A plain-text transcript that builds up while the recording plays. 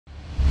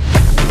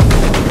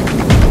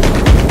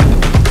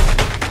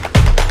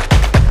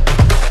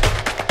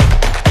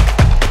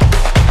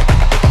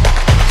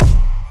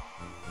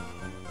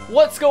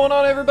going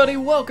on, everybody?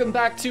 Welcome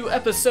back to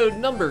episode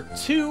number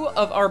 2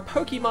 of our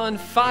Pokemon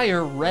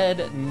Fire Red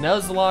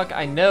Nuzlocke.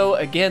 I know,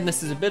 again,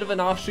 this is a bit of an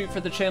offshoot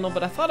for the channel,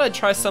 but I thought I'd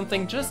try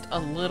something just a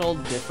little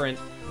different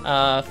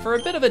for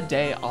a bit of a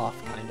day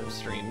off kind of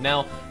stream.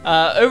 Now,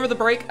 over the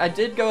break, I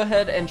did go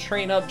ahead and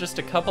train up just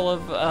a couple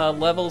of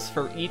levels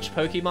for each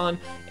Pokemon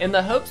in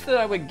the hopes that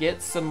I would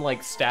get some,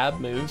 like, stab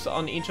moves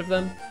on each of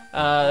them.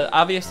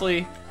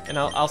 Obviously, and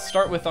I'll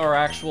start with our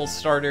actual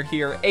starter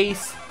here,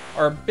 Ace.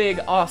 Our big,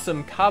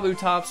 awesome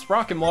Kabutops,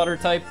 Rock and Water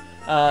type,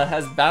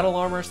 has battle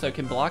armor, so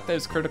can block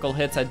those critical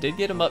hits. I did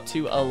get him up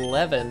to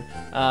 11,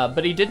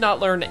 but he did not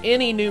learn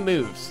any new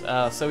moves,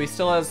 so he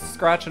still has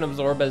Scratch and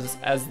Absorb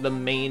as the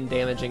main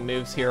damaging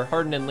moves here.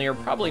 Harden and Leer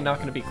probably not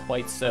going to be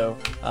quite so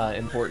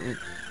important.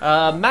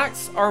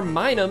 Max, our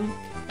Minun,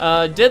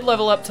 did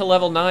level up to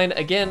level 9,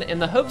 again, in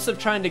the hopes of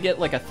trying to get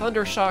like a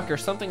Thunder Shock or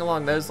something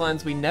along those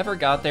lines. We never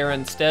got there.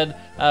 Instead,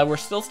 we're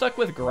still stuck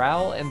with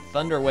Growl, and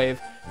Thunder Wave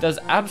does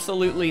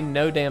absolutely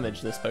no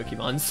damage, this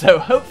Pokemon. So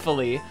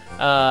hopefully,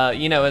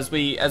 you know, as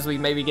we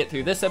maybe get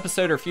through this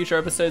episode or future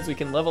episodes, we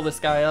can level this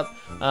guy up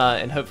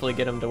and hopefully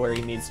get him to where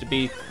he needs to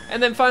be.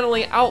 And then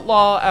finally,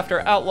 Outlaw,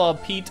 after Outlaw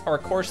Pete, our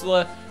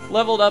Corsola,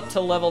 leveled up to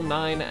level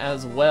 9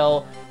 as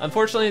well.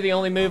 Unfortunately, the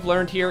only move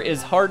learned here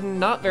is Harden.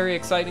 Not very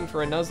exciting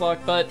for a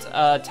Nuzlocke, but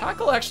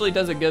Tackle actually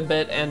does a good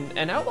bit,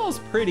 and Outlaw's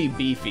pretty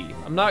beefy.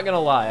 I'm not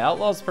gonna lie,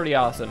 Outlaw's pretty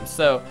awesome.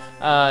 So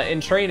in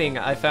training,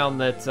 I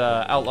found that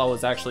Outlaw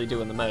was actually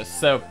doing the most.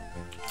 So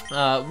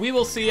we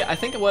will see. I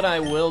think what I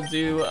will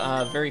do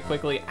very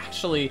quickly,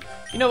 actually,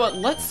 you know what,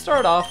 let's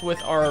start off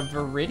with our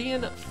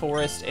Viridian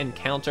Forest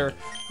encounter.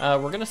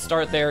 We're gonna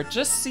start there,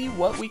 just see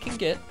what we can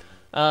get.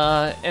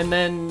 And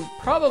then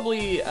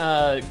probably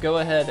go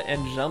ahead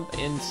and jump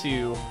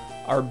into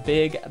our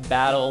big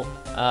battle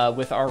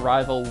with our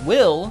rival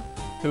Will,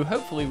 who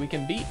hopefully we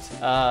can beat.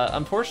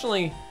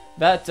 Unfortunately,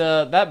 that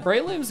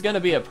Breloom's gonna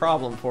be a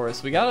problem for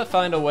us. We gotta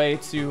find a way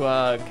to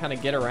kind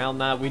of get around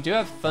that. We do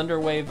have Thunder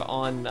Wave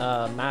on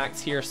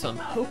Max here, so I'm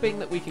hoping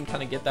that we can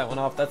kind of get that one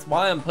off. That's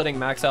why I'm putting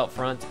Max out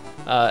front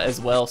as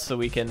well, so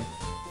we can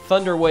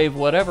Thunder Wave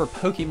whatever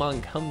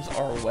Pokemon comes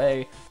our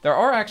way. There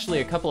are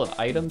actually a couple of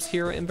items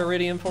here in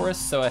Viridian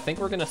Forest, so I think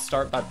we're gonna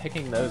start by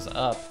picking those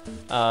up,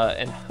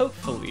 and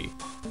hopefully,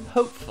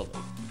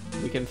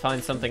 we can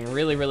find something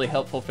really, really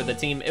helpful for the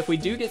team. If we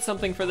do get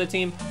something for the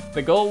team,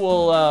 the goal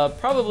will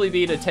probably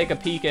be to take a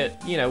peek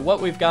at, you know, what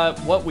we've got,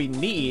 what we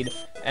need,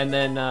 and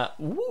then,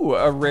 ooh,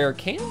 a rare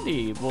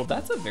candy. Well,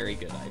 that's a very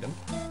good item.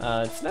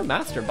 It's no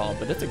Master Ball,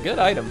 but it's a good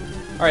item.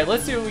 All right,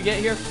 let's see what we get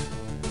here.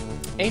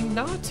 A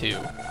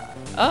Natu.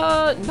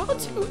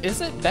 Natu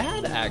isn't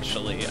bad,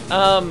 actually.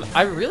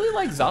 I really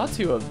like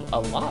Xatu a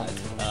lot,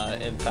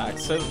 in fact.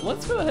 So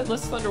let's go ahead,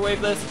 let's Thunder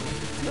Wave this,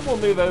 and then we'll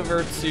move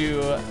over to,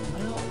 well,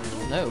 I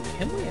don't know,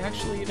 can we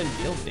actually even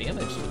deal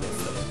damage to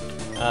this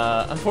thing?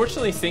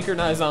 Unfortunately,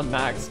 Synchronize on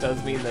Max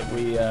does mean that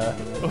we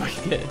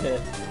get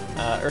hit,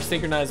 or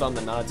Synchronize on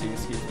the Natu,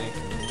 excuse me.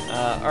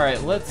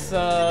 Alright, let's,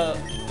 I'm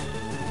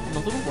a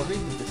little worried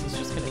that this is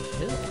just gonna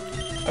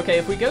kill. Okay,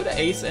 if we go to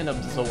Ace and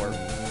Absorb,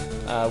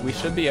 we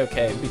should be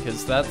okay,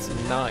 because that's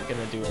not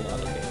going to do a lot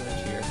of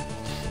damage here.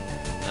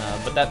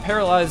 But that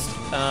paralyzed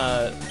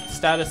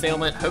status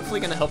ailment hopefully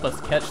going to help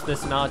us catch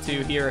this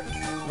Natu here.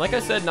 Like I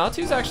said,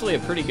 Natu's actually a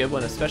pretty good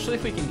one, especially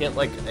if we can get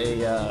like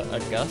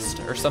a Gust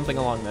or something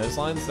along those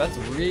lines. That's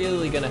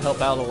really going to help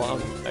out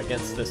along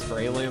against this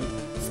Breloom.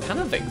 It's kind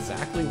of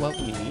exactly what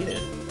we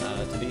needed,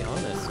 to be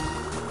honest.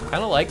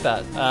 Kind of like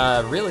that.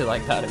 Really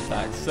like that, in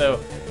fact. So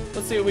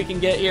let's see what we can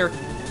get here.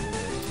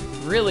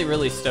 Really,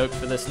 really stoked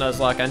for this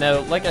Nuzlocke. I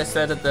know, like I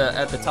said at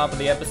the top of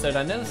the episode,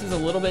 I know this is a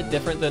little bit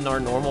different than our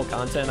normal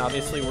content.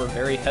 Obviously, we're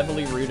very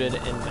heavily rooted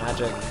in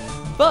Magic,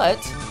 but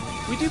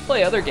we do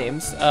play other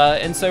games,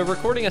 and so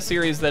recording a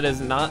series that is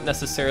not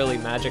necessarily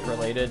Magic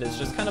related is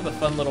just kind of a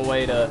fun little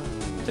way to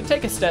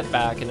take a step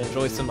back and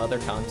enjoy some other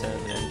content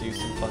and do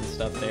some fun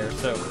stuff there.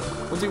 So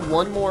we'll do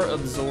one more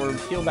Absorb,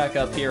 heal back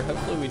up here.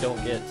 Hopefully we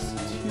don't get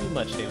too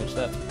much damage.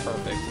 That's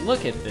perfect.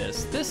 Look at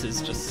this. This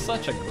is just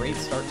such a great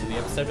start to the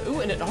episode.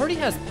 Ooh, and it already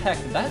has Peck.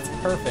 That's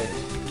perfect.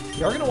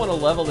 You're going to want to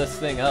level this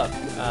thing up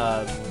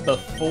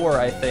before,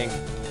 I think,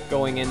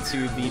 going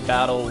into the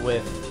battle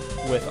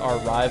with our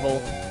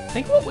rival. I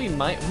think what we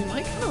might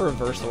kind of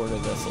reverse order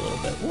this a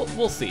little bit.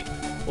 We'll see.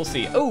 We'll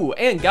see. Oh,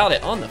 and got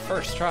it on the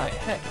first try.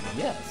 Heck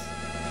yes.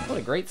 What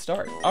a great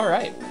start. All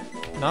right.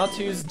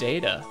 Natu's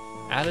data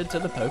added to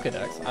the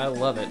Pokedex. I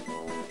love it.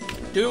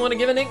 Do we want to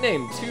give a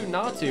nickname to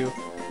Natu?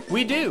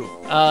 We do.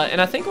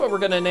 And I think what we're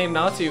going to name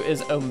Natu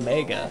is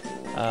Omega.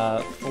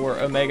 For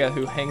Omega,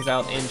 who hangs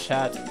out in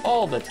chat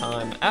all the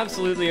time.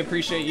 Absolutely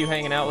appreciate you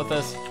hanging out with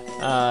us.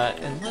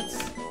 And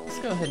let's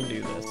go ahead and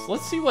do this.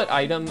 Let's see what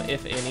item,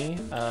 if any,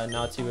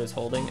 Natu is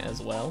holding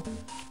as well.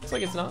 Looks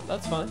like it's not.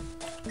 That's fine.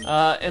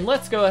 And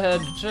let's go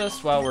ahead,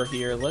 just while we're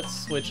here,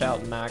 let's switch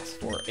out Max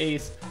for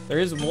Ace. There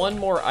is one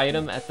more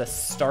item at the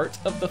start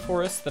of the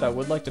forest that I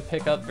would like to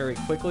pick up very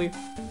quickly.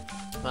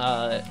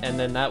 And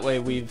then that way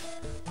we've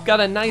got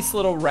a nice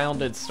little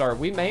rounded start.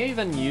 We may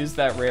even use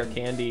that rare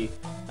candy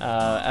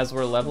as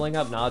we're leveling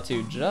up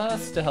Natu,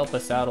 just to help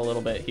us out a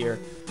little bit here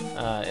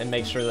and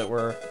make sure that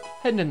we're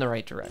heading in the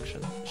right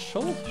direction.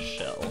 Shoal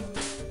Shell.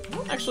 I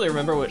don't actually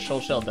remember what Shoal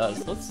Shell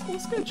does.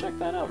 Let's go check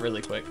that out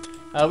really quick.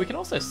 We can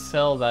also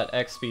sell that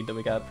X speed that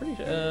we got. Pretty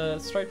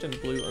striped in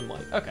blue and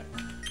white. Okay.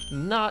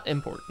 Not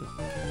important.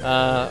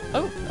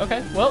 Oh,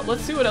 okay. Well,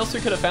 let's see what else we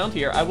could have found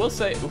here. I will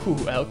say, ooh,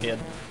 Elkid.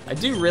 I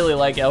do really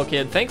like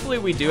Elkid. Thankfully,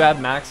 we do have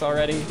Max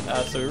already,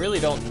 so we really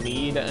don't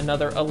need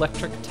another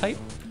electric type.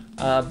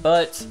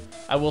 But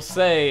I will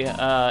say,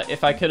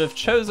 if I could have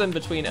chosen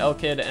between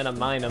Elkid and a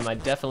Minun, I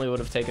definitely would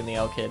have taken the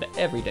Elkid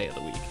every day of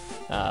the week.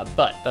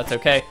 But that's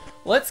okay.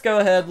 Let's go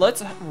ahead.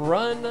 Let's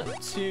run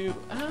to...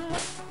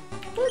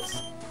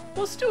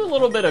 Let's do a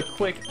little bit of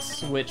quick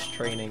switch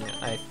training,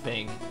 I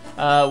think.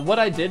 What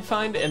I did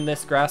find in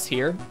this grass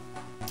here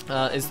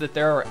is that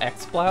there are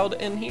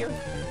X-Cloud in here,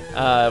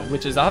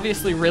 which is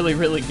obviously really,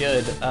 really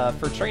good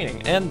for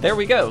training. And there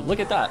we go,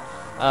 look at that.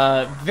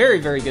 Very,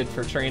 very good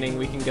for training.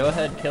 We can go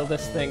ahead, kill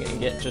this thing, and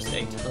get just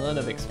a ton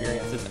of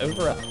experience. It's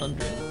over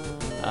 100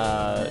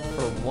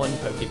 for one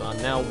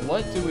Pokemon. Now,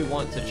 what do we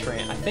want to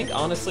train? I think,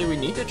 honestly, we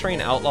need to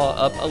train Outlaw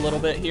up a little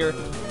bit here.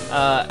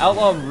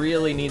 Outlaw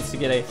really needs to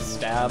get a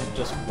stab,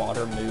 just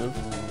water move.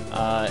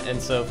 And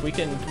so if we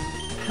can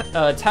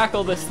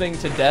tackle this thing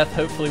to death,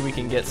 hopefully we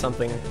can get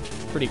something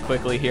pretty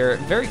quickly here.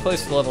 Very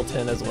close to level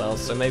 10 as well,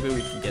 so maybe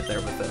we can get there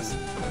with this.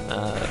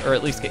 Or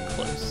at least get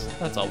close.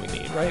 That's all we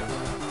need, right?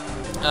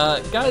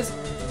 Guys,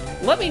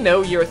 let me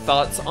know your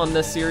thoughts on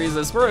this series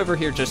as we're over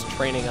here just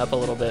training up a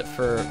little bit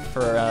for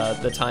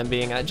the time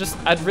being.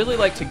 I'd really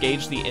like to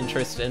gauge the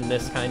interest in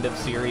this kind of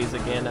series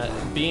again,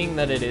 being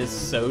that it is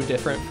so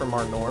different from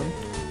our norm.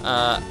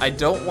 I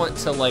don't want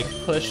to like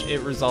push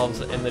It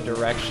Resolves in the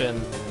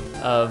direction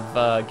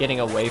of getting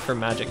away from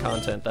magic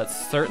content.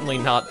 That's certainly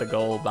not the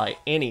goal by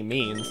any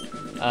means.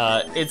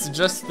 It's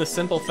just the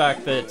simple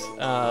fact that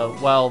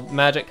while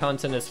magic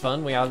content is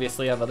fun, we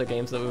obviously have other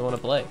games that we want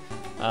to play.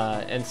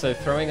 And so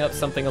throwing up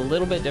something a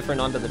little bit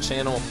different onto the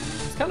channel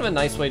is kind of a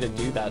nice way to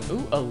do that.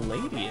 Ooh, a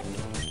lady.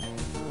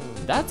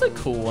 That's a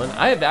cool one.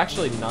 I have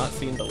actually not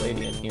seen the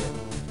lady in here.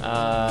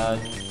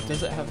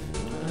 Does it have...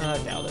 I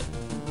doubt it.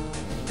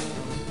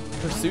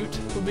 Pursuit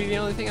would be the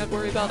only thing I'd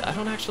worry about. I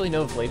don't actually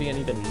know if Ladian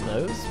even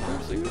knows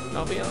Pursuit,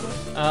 I'll be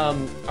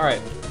honest.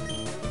 Alright.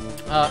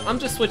 I'm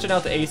just switching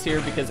out to Ace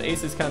here because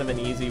Ace is kind of an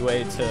easy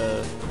way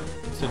to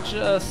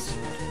just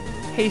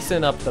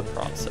hasten up the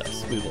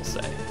process, we will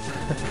say.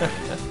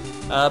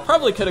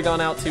 Probably could have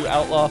gone out to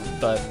Outlaw,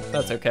 but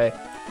that's okay.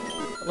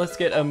 Let's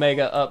get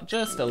Omega up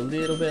just a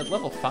little bit.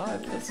 Level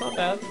 5, that's not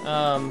bad.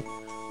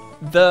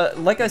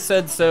 Like I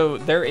said, so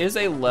there is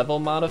a level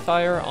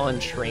modifier on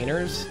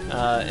trainers,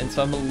 and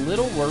so I'm a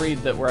little worried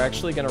that we're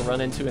actually going to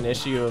run into an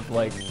issue of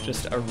like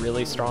just a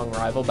really strong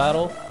rival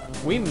battle.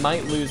 We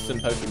might lose some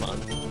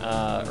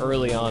Pokemon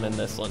early on in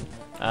this one,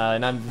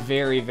 and I'm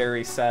very,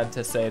 very sad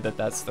to say that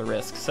that's the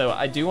risk. So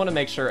I do want to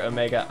make sure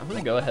Omega, I'm going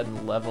to go ahead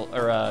and level,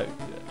 or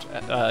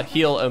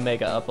heal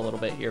Omega up a little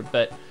bit here,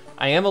 but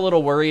I am a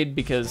little worried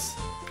because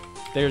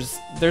there's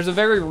a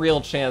very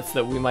real chance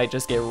that we might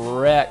just get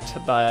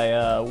wrecked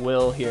by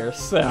Will here,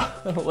 so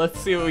let's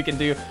see what we can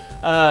do.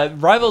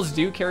 Rivals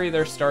do carry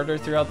their starter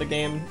throughout the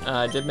game.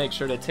 I did make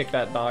sure to tick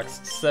that box,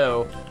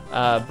 so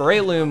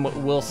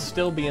Breloom will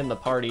still be in the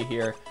party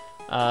here.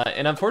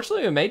 And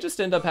unfortunately, we may just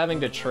end up having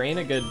to train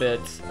a good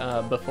bit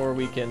before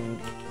we can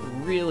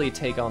really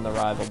take on the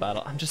rival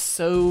battle. I'm just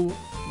so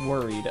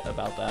worried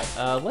about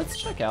that. Let's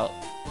check out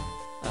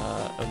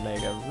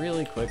Omega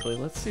really quickly.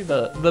 Let's see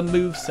the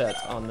moveset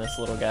on this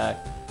little guy.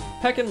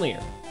 Peck and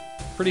Leer.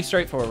 Pretty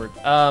straightforward.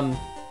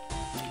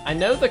 I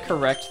know the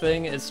correct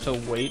thing is to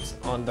wait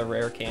on the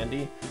rare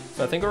candy.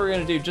 So I think what we're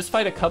going to do, just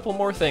fight a couple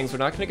more things. We're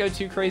not going to go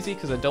too crazy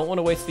because I don't want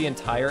to waste the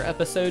entire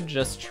episode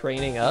just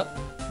training up.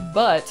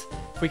 But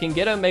if we can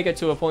get Omega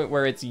to a point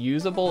where it's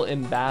usable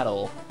in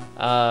battle,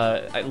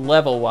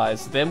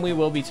 level-wise, then we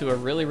will be to a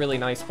really, really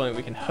nice point.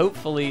 We can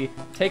hopefully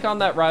take on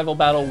that rival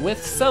battle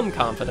with some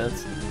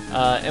confidence.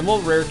 And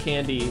we'll rare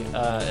candy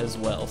as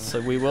well. So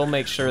we will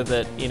make sure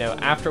that, you know,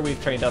 after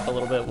we've trained up a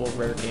little bit, we'll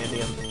rare candy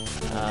him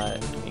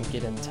and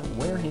get him to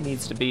where he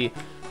needs to be.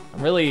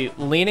 I'm really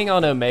leaning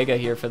on Omega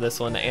here for this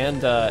one,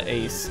 and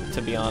Ace,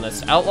 to be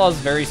honest. Outlaw's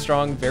very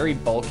strong, very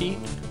bulky,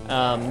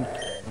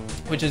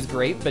 which is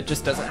great, but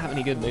just doesn't have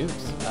any good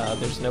moves.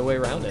 There's no way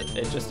around it.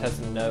 It just has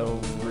no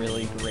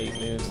really great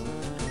moves.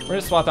 We're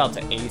going to swap out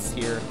to Ace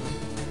here.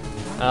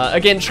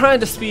 Again,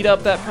 trying to speed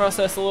up that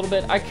process a little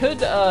bit. I could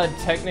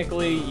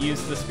technically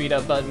use the speed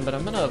up button, but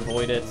I'm going to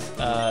avoid it.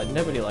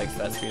 Nobody likes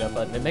that speed up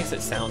button. It makes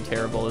it sound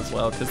terrible as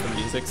well because the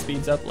music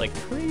speeds up like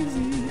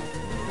crazy.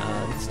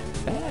 It's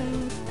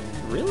bad.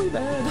 Really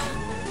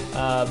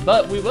bad.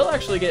 But we will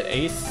actually get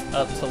Ace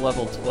up to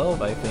level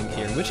 12, I think,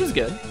 here, which is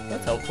good.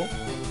 That's helpful.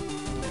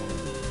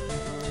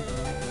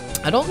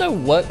 I don't know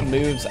what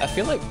moves. I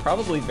feel like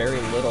probably very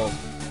little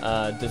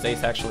does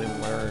Ace actually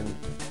learn.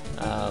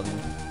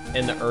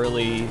 in the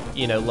early,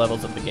 you know,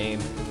 levels of the game.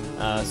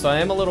 So I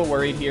am a little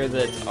worried here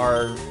that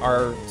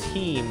our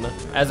team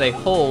as a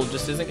whole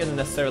just isn't going to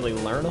necessarily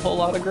learn a whole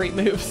lot of great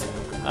moves.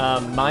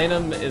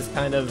 Minum is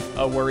kind of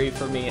a worry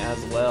for me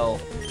as well.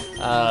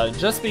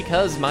 Just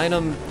because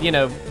Minum, you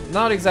know,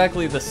 not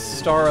exactly the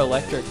star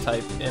electric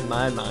type in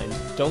my mind.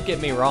 Don't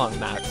get me wrong,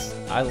 Max.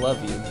 I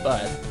love you,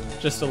 but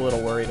just a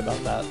little worried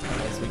about that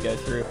as we go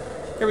through.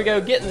 Here we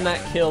go, getting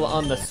that kill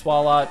on the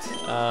Swalot.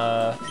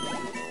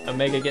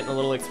 Omega getting a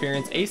little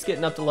experience. Ace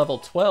getting up to level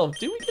 12.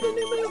 Do we get a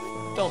new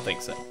move? Don't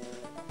think so.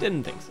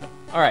 Didn't think so.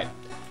 All right.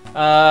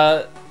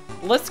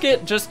 Let's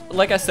get, just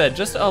like I said,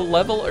 just a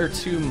level or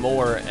two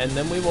more, and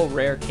then we will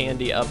rare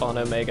candy up on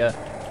Omega.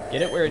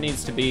 Get it where it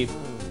needs to be.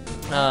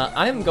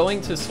 I am going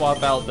to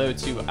swap out, though,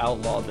 to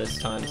Outlaw this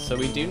time. So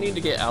we do need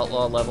to get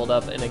Outlaw leveled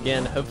up, and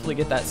again, hopefully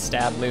get that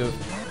stab move.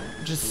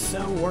 Just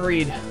so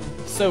worried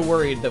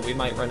that we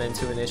might run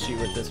into an issue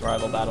with this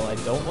rival battle. I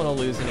don't want to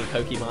lose any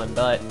Pokemon,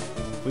 but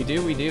if we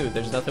do, we do.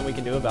 There's nothing we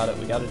can do about it.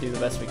 We got to do the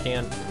best we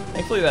can.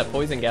 Thankfully, that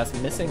poison gas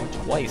missing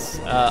twice.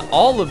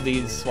 All of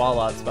these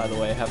Swalots, by the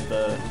way, have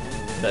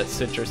that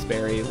citrus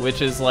berry,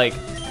 which is like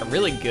a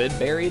really good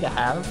berry to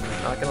have,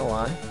 not gonna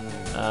lie.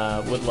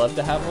 Would love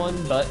to have one,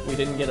 but we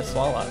didn't get a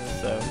Swalot,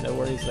 so no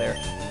worries there.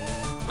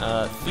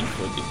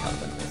 Thief would be kind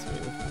of a nice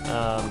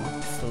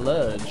move.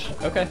 Sludge.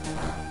 Okay,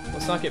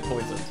 let's not get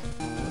poisoned.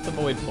 Let's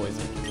avoid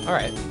poison.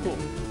 Alright, cool.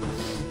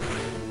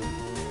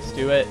 Let's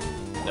do it.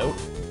 Nope.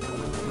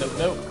 Nope,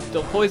 nope.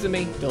 Don't poison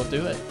me. Don't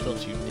do it.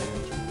 Don't you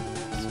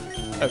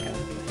dare. Okay.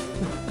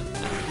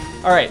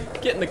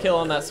 Alright, getting the kill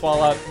on that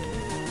Swalot.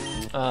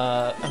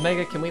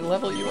 Omega, can we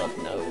level you up?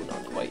 No,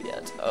 not quite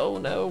yet. Oh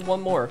no,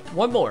 one more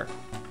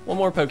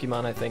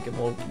Pokemon, I think, and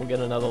we'll get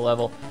another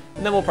level.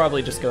 And then we'll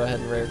probably just go ahead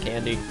and rare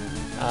candy.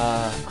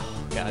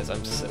 Oh, guys,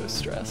 I'm so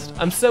stressed.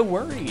 I'm so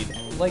worried.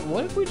 Like,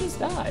 what if we just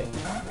die?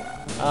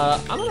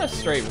 I'm gonna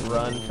straight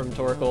run from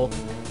Torkoal.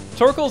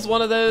 Torkoal's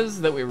one of those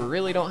that we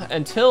really don't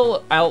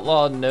until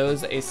Outlaw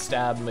knows a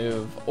stab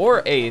move,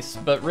 or Ace,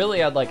 but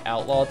really I'd like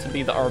Outlaw to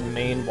be our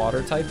main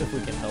water type if we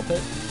can help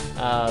it.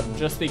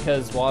 Just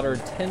because water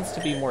tends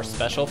to be more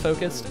special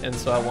focused, and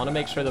so I want to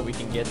make sure that we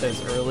can get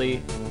those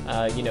early,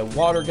 you know,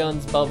 water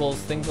guns, bubbles,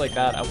 things like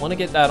that. I want to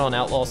get that on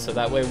Outlaw so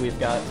that way we've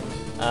got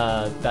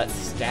that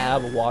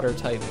stab water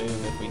type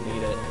move if we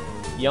need it.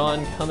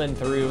 Yawn coming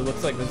through.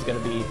 Looks like this is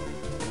going to be a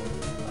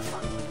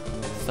fun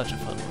one. Such a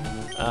fun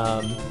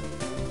one.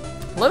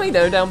 Let me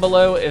know down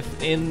below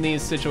if in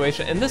these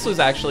situations, and this was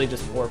actually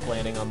just poor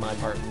planning on my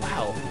part.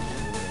 Wow.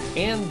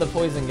 And the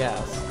poison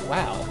gas.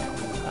 Wow.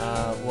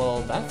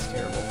 Well, that's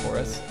terrible for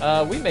us.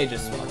 We may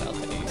just swap out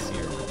the Ace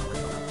here.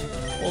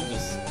 We'll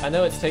just, I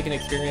know it's taking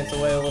experience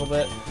away a little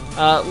bit.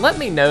 Let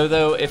me know,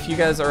 though, if you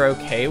guys are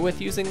okay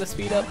with using the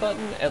speed up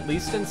button, at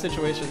least in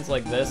situations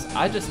like this.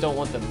 I just don't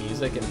want the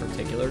music in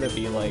particular to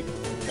be, like,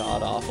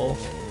 god-awful,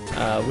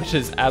 which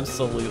is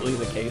absolutely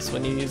the case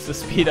when you use the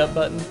speed up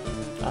button.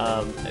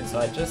 And so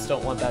I just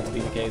don't want that to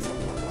be the case.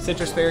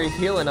 Citrus Berry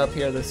healing up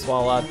here this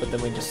Swalot, but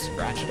then we just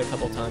scratch it a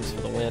couple times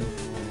for the win.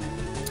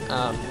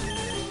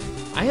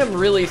 I am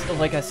really,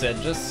 like I said,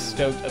 just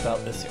stoked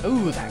about this.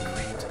 Ooh, that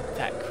crit.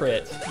 That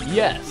crit.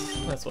 Yes,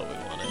 that's what we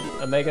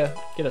wanted. Omega,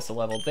 get us a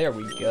level. There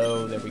we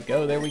go, there we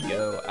go, there we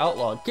go.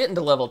 Outlaw, getting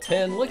to level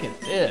 10. Look at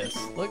this.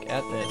 Look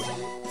at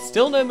this.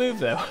 Still no move,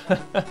 though.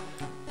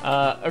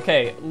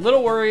 Okay,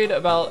 little worried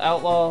about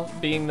Outlaw,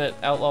 being that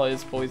Outlaw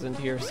is poisoned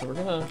here, so we're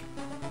gonna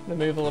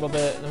move a little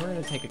bit, and then we're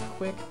gonna take a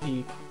quick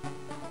peek.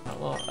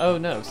 Outlaw, oh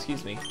no,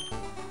 excuse me.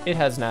 It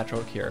has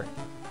natural cure.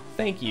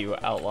 Thank you,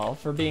 Outlaw,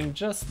 for being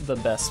just the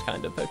best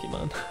kind of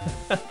Pokemon.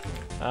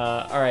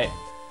 Alright.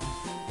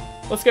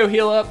 Let's go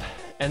heal up,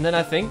 and then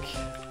I think,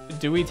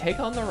 do we take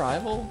on the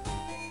rival?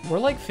 We're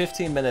like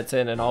 15 minutes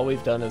in, and all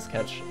we've done is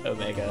catch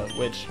Omega,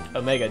 which,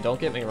 Omega, don't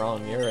get me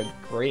wrong, you're a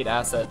great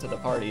asset to the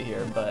party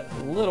here, but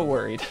a little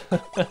worried.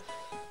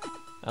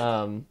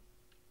 Alright,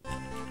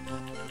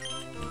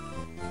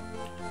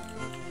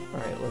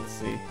 let's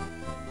see.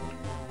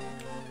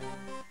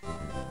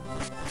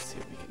 Let's see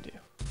what we can do.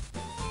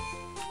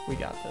 We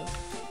got this.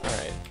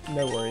 Alright,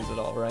 no worries at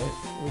all, right?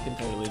 We can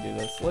totally do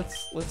this.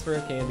 Let's throw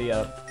candy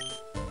up.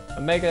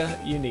 Omega,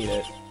 you need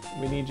it.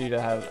 We need you to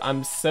have...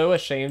 I'm so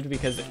ashamed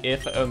because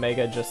if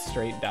Omega just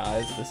straight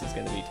dies, this is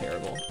going to be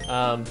terrible.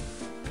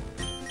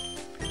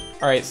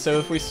 Alright, so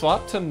if we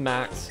swap to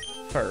Max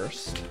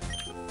first,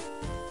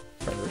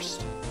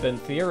 then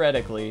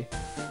theoretically,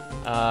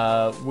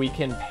 we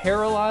can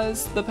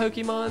paralyze the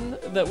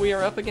Pokemon that we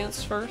are up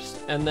against first,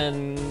 and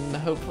then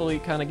hopefully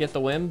kind of get the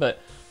win, but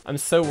I'm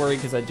so worried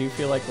because I do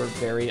feel like we're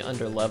very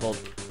under-leveled.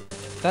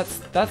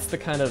 That's the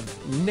kind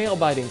of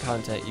nail-biting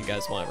content you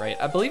guys want, right?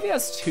 I believe he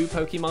has 2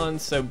 Pokemon,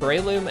 so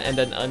Breloom and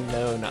an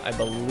Unknown, I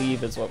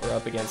believe, is what we're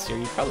up against here.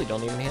 You probably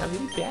don't even have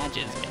any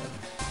badges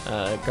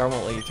yet. Gar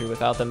won't let you through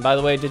without them. By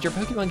the way, did your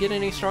Pokemon get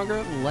any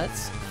stronger?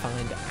 Let's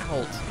find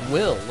out.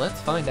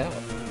 Let's find out.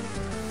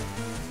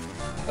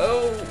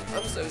 Oh,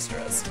 I'm so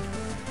stressed.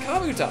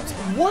 Kabutops.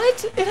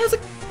 What? It has a...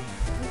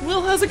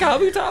 Will has a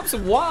Kabutops?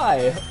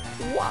 Why?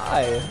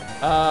 Why?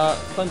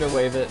 Thunder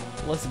Wave it.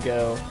 let's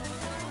go.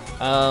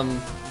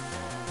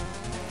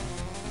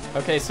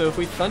 Okay, so if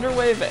we Thunder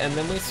Wave and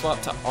then we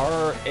swap to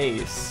our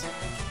Ace,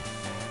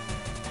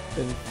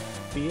 then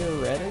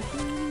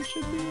theoretically we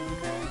should be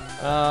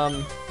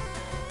okay.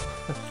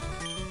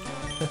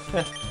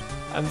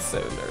 I'm so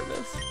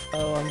nervous.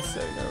 Oh, I'm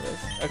so nervous.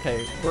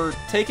 Okay, we're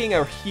taking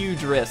a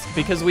huge risk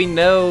because we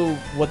know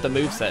what the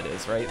moveset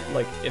is, right?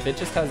 Like, if it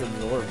just has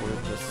Absorb,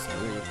 we're just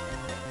screwed.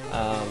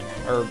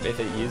 Or if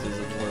it uses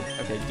Absorb.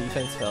 Okay,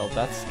 defense fell.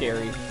 That's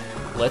scary.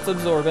 Let's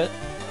absorb it.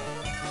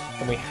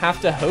 And we have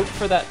to hope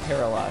for that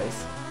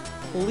Paralyze.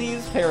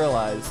 Please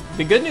Paralyze.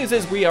 The good news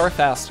is we are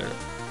faster.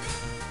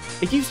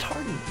 It used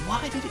Harden.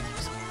 Why did it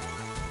use Harden?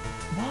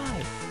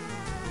 Why?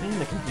 Man,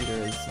 the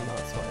computer is not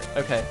smart.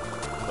 Okay.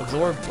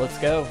 Absorb. Let's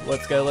go.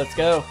 Let's go. Let's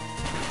go.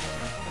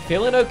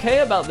 Feeling okay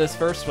about this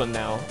first one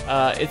now.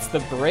 It's the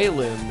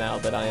Breloom now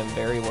that I am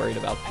very worried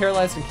about.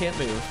 Paralyzed and can't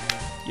move.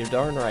 You're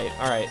darn right.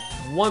 Alright.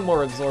 One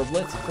more Absorb.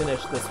 Let's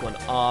finish this one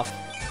off.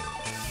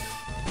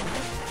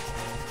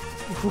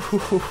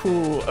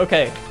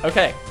 Okay.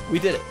 Okay. We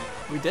did it.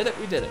 We did it.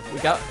 We did it. We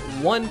got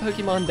one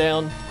Pokemon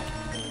down.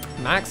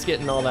 Max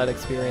getting all that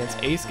experience.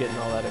 Ace getting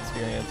all that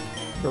experience.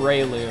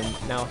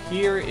 Breloom. Now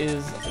here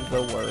is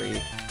the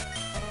worry.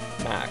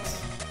 Max.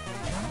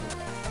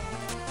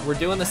 We're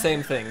doing the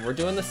same thing. We're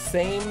doing the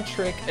same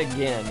trick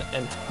again,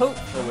 and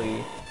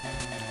hopefully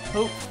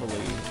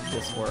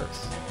this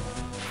works.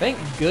 Thank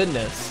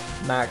goodness,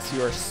 Max,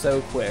 you are so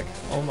quick.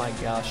 Oh my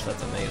gosh,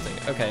 that's amazing.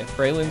 Okay,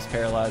 Breloom's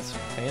paralyzed.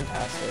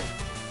 Fantastic.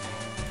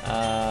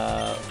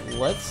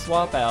 Let's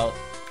swap out.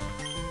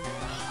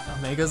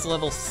 Omega's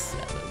level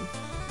 7.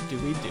 Do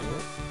we do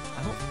it?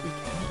 I don't think we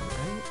can,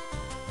 right?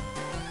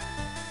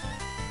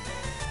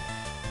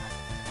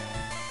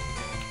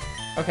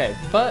 Okay,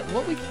 but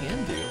what we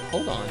can do,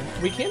 hold on,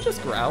 we can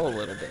just growl a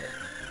little bit.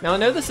 Now I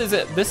know this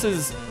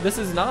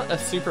is not a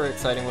super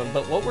exciting one,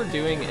 but what we're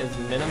doing is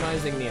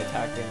minimizing the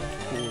attack damage.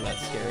 Ooh,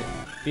 that's scary.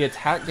 The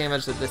attack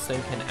damage that this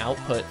thing can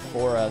output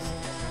for us,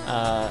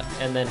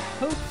 and then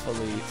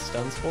hopefully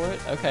stuns for it.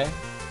 Okay,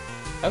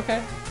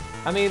 okay.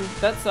 I mean,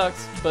 that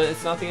sucks, but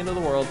it's not the end of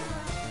the world.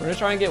 We're gonna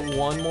try and get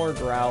one more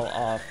growl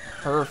off.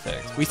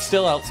 Perfect. We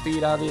still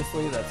outspeed,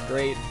 obviously. That's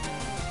great.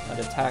 That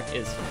attack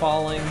is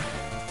falling.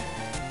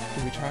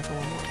 Do we try for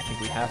one more? I think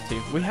we have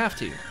to. We have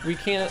to.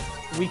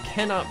 We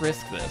cannot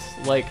risk this.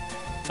 Like,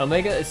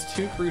 Omega is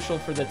too crucial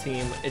for the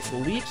team. It's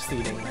leech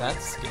seeding.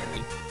 That's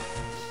scary.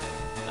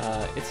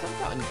 It's not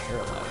gotten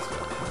paralyzed yet,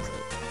 has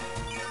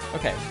it?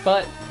 Okay,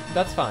 but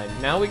that's fine.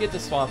 Now we get to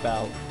swap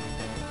out.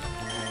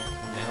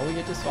 Now we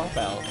get to swap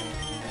out.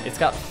 It's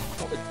got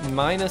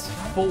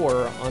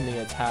 -4 on the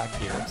attack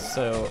here,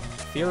 so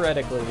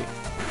theoretically,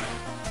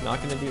 not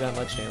going to do that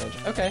much damage.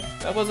 Okay,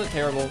 that wasn't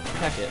terrible.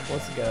 Heck it,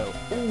 let's go.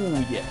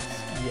 Ooh,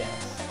 yes, yes.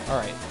 All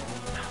right.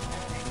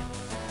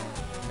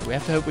 We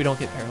have to hope we don't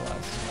get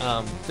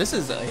paralyzed. This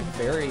is a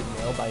very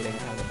nail-biting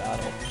kind of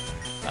battle.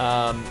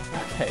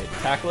 Okay,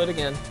 tackle it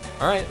again.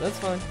 All right, that's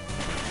fine.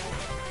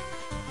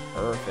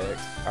 Perfect.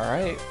 All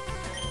right.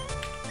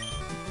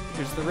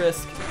 Here's the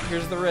risk.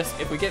 Here's the risk.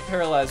 If we get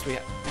paralyzed, we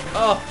have...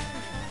 Oh!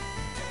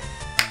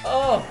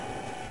 Oh!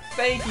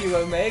 Thank you,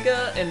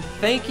 Omega, and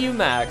thank you,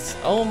 Max.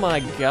 Oh my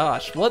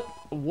gosh,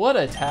 what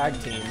a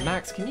tag team.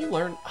 Max, can you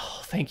learn?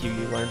 Oh, thank you,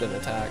 you learned an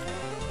attack.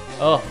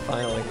 Oh,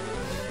 finally.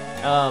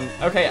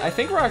 Okay, I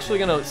think we're actually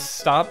gonna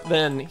stop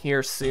then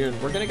here soon.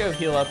 We're gonna go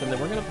heal up, and then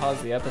we're gonna pause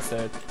the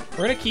episode.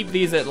 We're gonna keep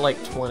these at like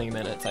 20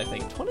 minutes, I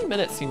think. 20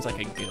 minutes seems like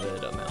a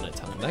good amount of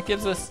time. That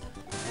gives us,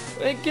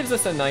 it gives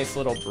us a nice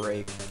little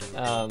break.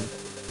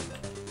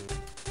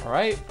 All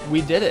right,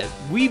 we did it.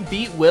 We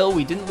beat Will.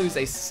 We didn't lose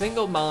a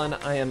single Mon.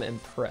 I am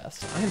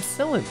impressed. I am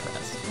so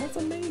impressed. That's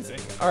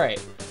amazing. All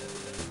right.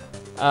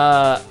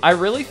 I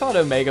really thought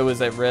Omega was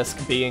at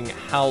risk being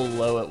how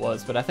low it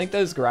was, but I think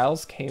those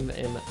growls came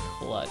in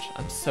clutch.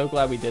 I'm so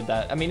glad we did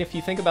that. I mean, if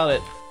you think about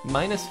it,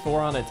 -4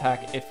 on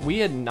attack, if we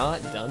had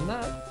not done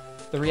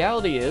that, the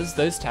reality is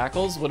those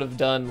tackles would have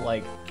done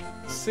like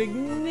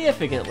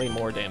significantly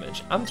more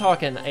damage. I'm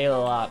talking a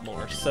lot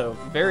more, so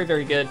very,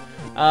 very good.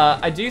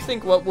 I do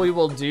think what we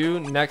will do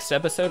next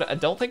episode, I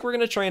don't think we're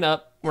going to train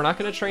up. We're not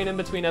going to train in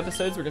between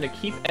episodes. We're going to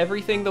keep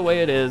everything the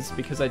way it is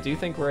because I do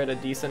think we're at a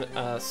decent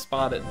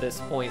spot at this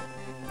point.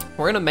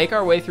 We're going to make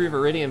our way through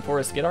Viridian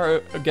Forest,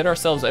 get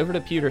ourselves over to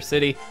Pewter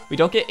City. We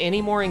don't get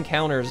any more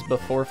encounters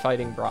before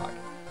fighting Brock.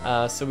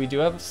 So we do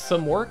have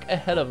some work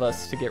ahead of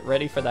us to get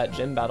ready for that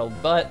gym battle,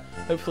 but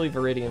hopefully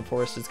Viridian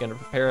Forest is going to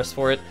prepare us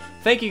for it.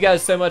 Thank you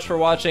guys so much for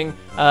watching.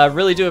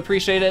 Really do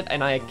appreciate it,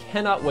 and I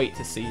cannot wait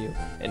to see you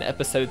in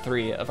episode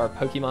 3 of our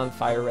Pokemon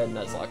Fire Red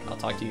Nuzlocke. I'll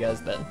talk to you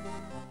guys then.